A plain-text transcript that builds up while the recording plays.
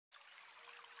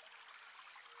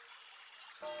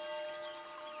This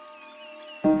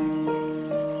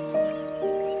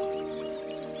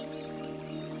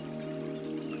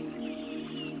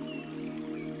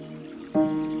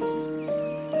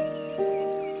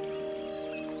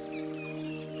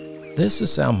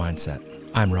is Sound Mindset.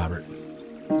 I'm Robert.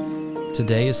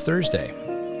 Today is Thursday.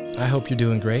 I hope you're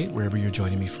doing great wherever you're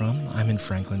joining me from. I'm in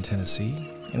Franklin, Tennessee,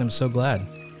 and I'm so glad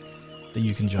that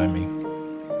you can join me.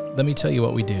 Let me tell you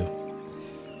what we do.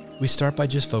 We start by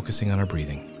just focusing on our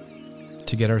breathing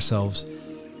to get ourselves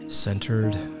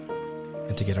centered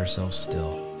and to get ourselves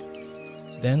still.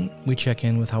 Then we check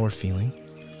in with how we're feeling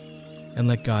and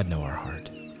let God know our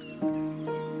heart.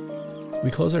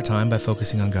 We close our time by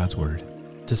focusing on God's Word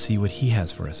to see what He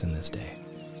has for us in this day.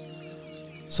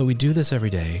 So we do this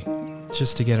every day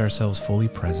just to get ourselves fully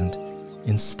present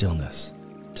in stillness,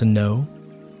 to know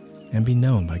and be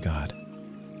known by God.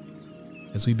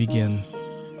 As we begin,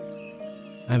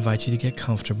 I invite you to get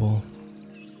comfortable,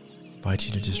 invite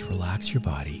you to just relax your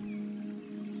body,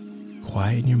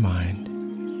 quieten your mind,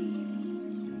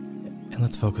 and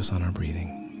let's focus on our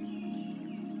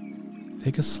breathing.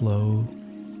 Take a slow,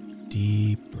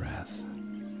 deep breath,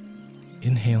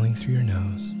 inhaling through your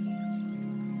nose.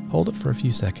 Hold it for a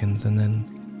few seconds and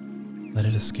then let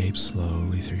it escape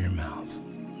slowly through your mouth.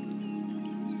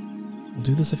 We'll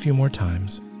do this a few more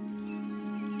times,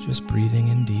 just breathing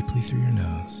in deeply through your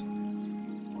nose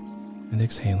and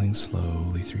exhaling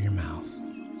slowly through your mouth.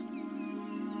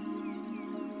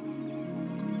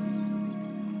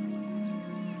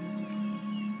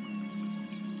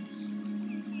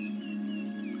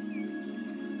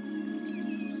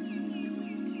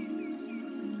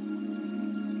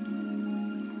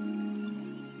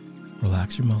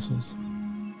 Relax your muscles.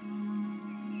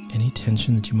 Any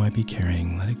tension that you might be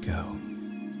carrying, let it go.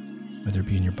 Whether it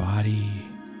be in your body,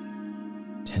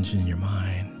 tension in your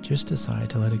mind, just decide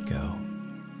to let it go.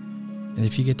 And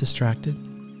if you get distracted,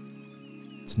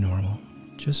 it's normal.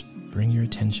 Just bring your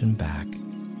attention back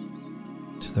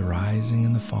to the rising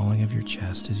and the falling of your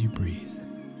chest as you breathe.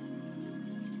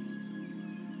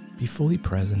 Be fully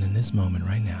present in this moment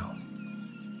right now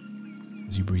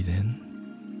as you breathe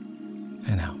in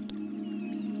and out.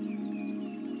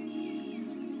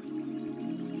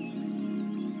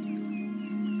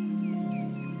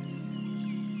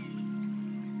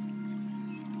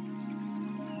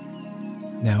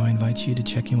 Now I invite you to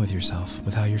check in with yourself,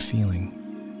 with how you're feeling.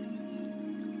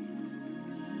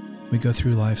 We go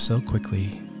through life so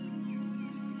quickly.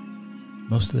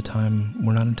 Most of the time,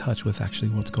 we're not in touch with actually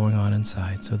what's going on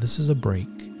inside. So this is a break,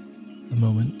 a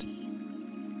moment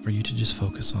for you to just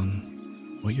focus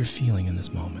on what you're feeling in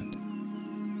this moment.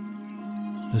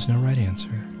 There's no right answer.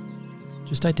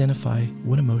 Just identify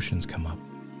what emotions come up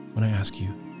when I ask you,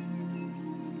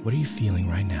 what are you feeling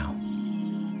right now?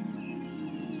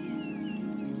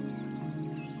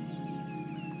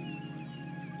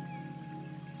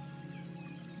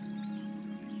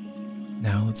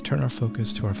 Now let's turn our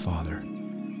focus to our Father.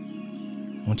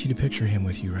 I want you to picture Him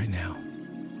with you right now,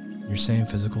 in your same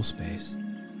physical space,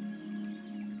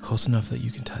 close enough that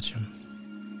you can touch Him.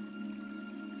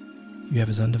 You have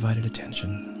His undivided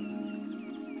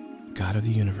attention. God of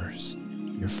the universe,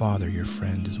 your Father, your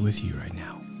friend, is with you right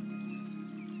now.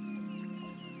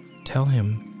 Tell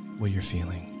Him what you're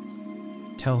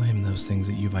feeling. Tell Him those things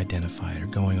that you've identified are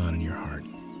going on in your heart.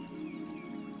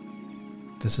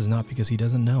 This is not because He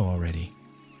doesn't know already.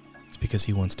 It's because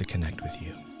He wants to connect with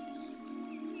you.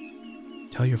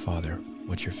 Tell your Father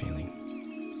what you're feeling.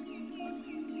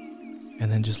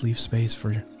 And then just leave space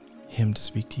for Him to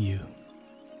speak to you.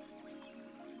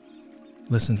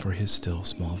 Listen for His still,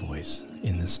 small voice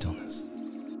in this stillness.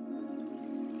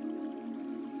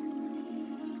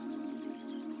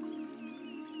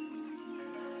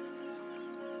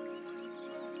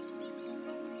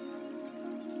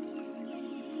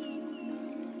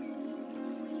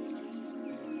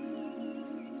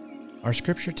 Our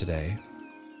scripture today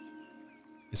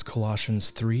is Colossians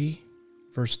 3,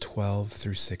 verse 12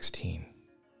 through 16.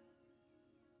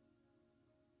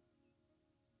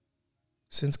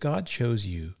 Since God chose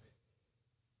you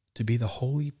to be the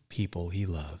holy people He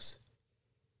loves,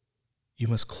 you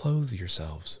must clothe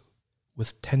yourselves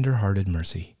with tenderhearted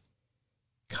mercy,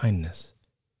 kindness,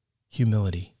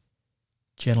 humility,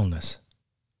 gentleness,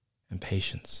 and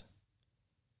patience.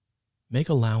 Make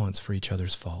allowance for each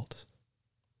other's faults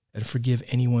and forgive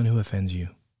anyone who offends you.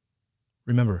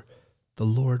 Remember, the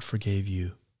Lord forgave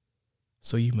you,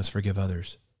 so you must forgive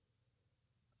others.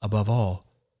 Above all,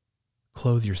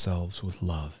 clothe yourselves with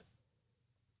love,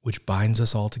 which binds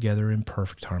us all together in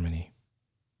perfect harmony.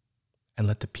 And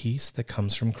let the peace that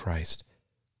comes from Christ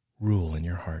rule in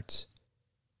your hearts.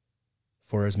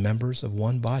 For as members of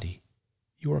one body,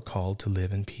 you are called to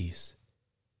live in peace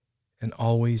and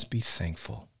always be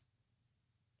thankful.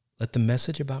 Let the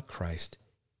message about Christ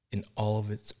in all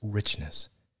of its richness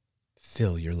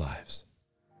fill your lives.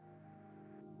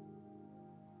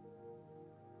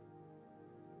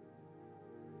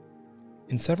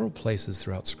 In several places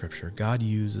throughout Scripture, God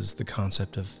uses the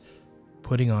concept of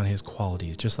putting on his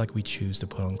qualities just like we choose to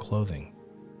put on clothing.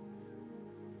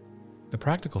 The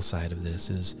practical side of this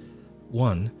is,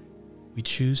 1, we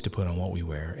choose to put on what we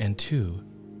wear, and 2,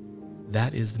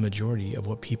 that is the majority of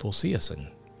what people see us in,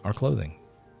 our clothing.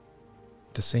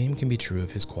 The same can be true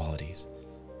of his qualities.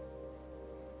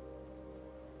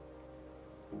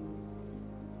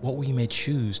 What we may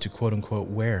choose to quote-unquote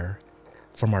wear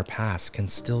from our past can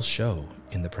still show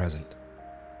in the present.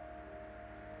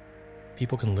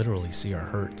 People can literally see our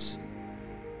hurts,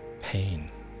 pain,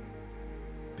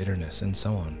 bitterness, and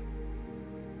so on.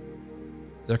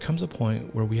 There comes a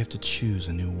point where we have to choose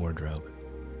a new wardrobe,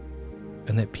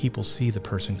 and that people see the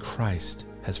person Christ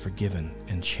has forgiven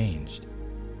and changed.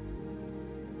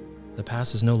 The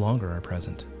past is no longer our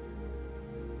present,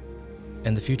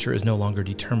 and the future is no longer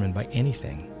determined by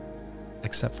anything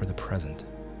except for the present.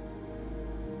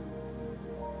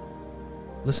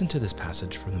 Listen to this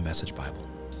passage from the Message Bible.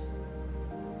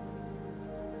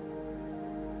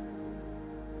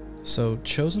 So,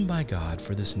 chosen by God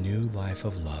for this new life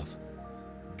of love,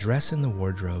 dress in the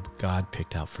wardrobe God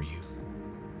picked out for you.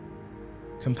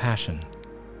 Compassion,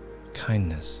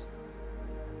 kindness,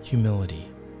 humility,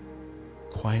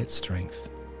 quiet strength,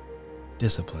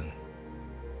 discipline.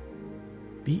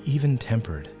 Be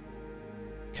even-tempered,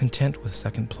 content with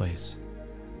second place,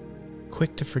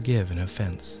 quick to forgive an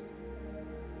offense.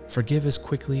 Forgive as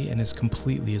quickly and as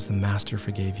completely as the Master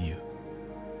forgave you.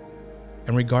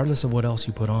 And regardless of what else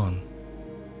you put on,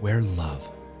 wear love.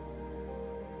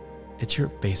 It's your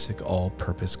basic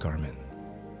all-purpose garment.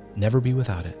 Never be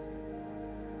without it.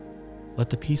 Let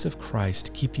the peace of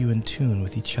Christ keep you in tune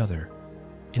with each other,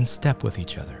 in step with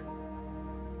each other.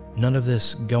 None of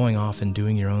this going off and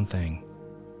doing your own thing.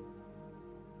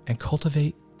 And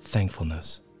cultivate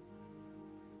thankfulness.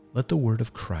 Let the word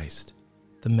of Christ,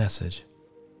 the message,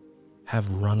 have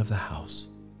run of the house.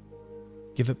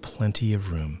 Give it plenty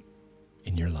of room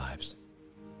in your lives.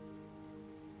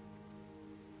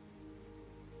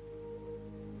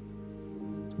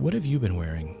 What have you been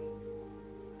wearing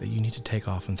that you need to take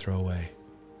off and throw away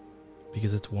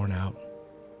because it's worn out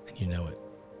and you know it?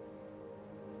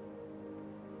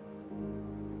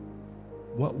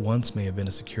 What once may have been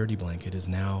a security blanket is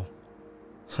now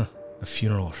a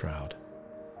funeral shroud.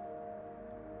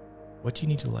 What do you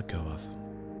need to let go of?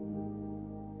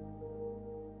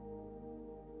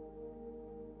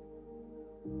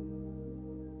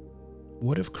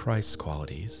 What of Christ's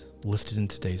qualities, listed in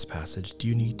today's passage, do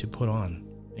you need to put on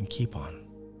and keep on?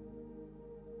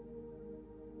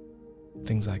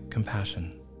 Things like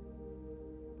compassion,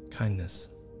 kindness,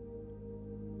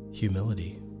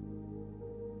 humility,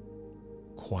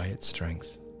 quiet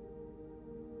strength,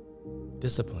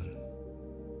 discipline,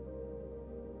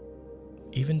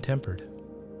 even-tempered,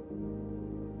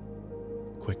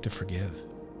 quick to forgive.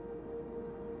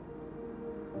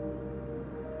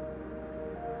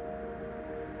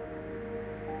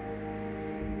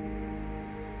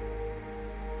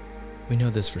 We know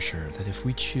this for sure, that if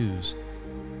we choose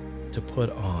to put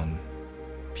on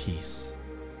peace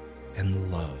and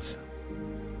love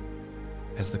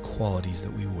as the qualities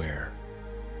that we wear,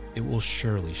 it will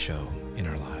surely show in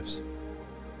our lives.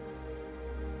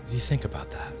 As you think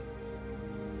about that,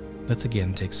 let's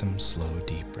again take some slow,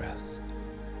 deep breaths.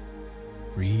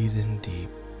 Breathe in deep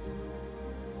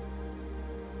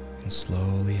and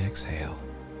slowly exhale.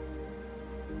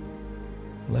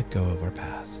 Let go of our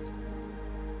past.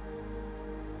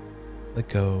 Let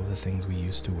go of the things we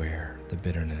used to wear, the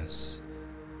bitterness,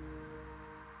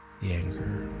 the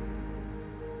anger,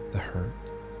 the hurt.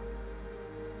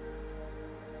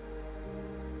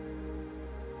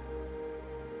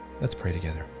 Let's pray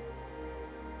together.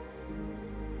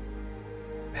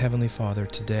 Heavenly Father,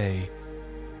 today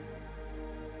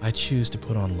I choose to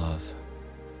put on love,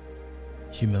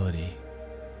 humility,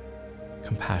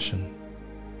 compassion,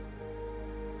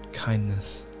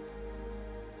 kindness,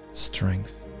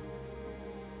 strength,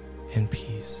 and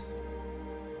peace.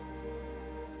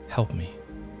 Help me.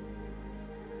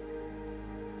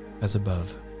 As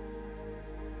above,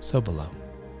 so below.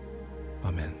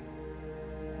 Amen.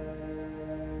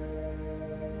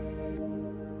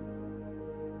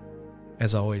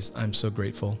 As always, I'm so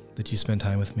grateful that you spend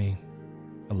time with me.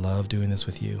 I love doing this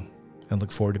with you and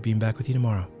look forward to being back with you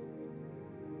tomorrow.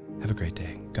 Have a great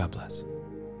day. God bless.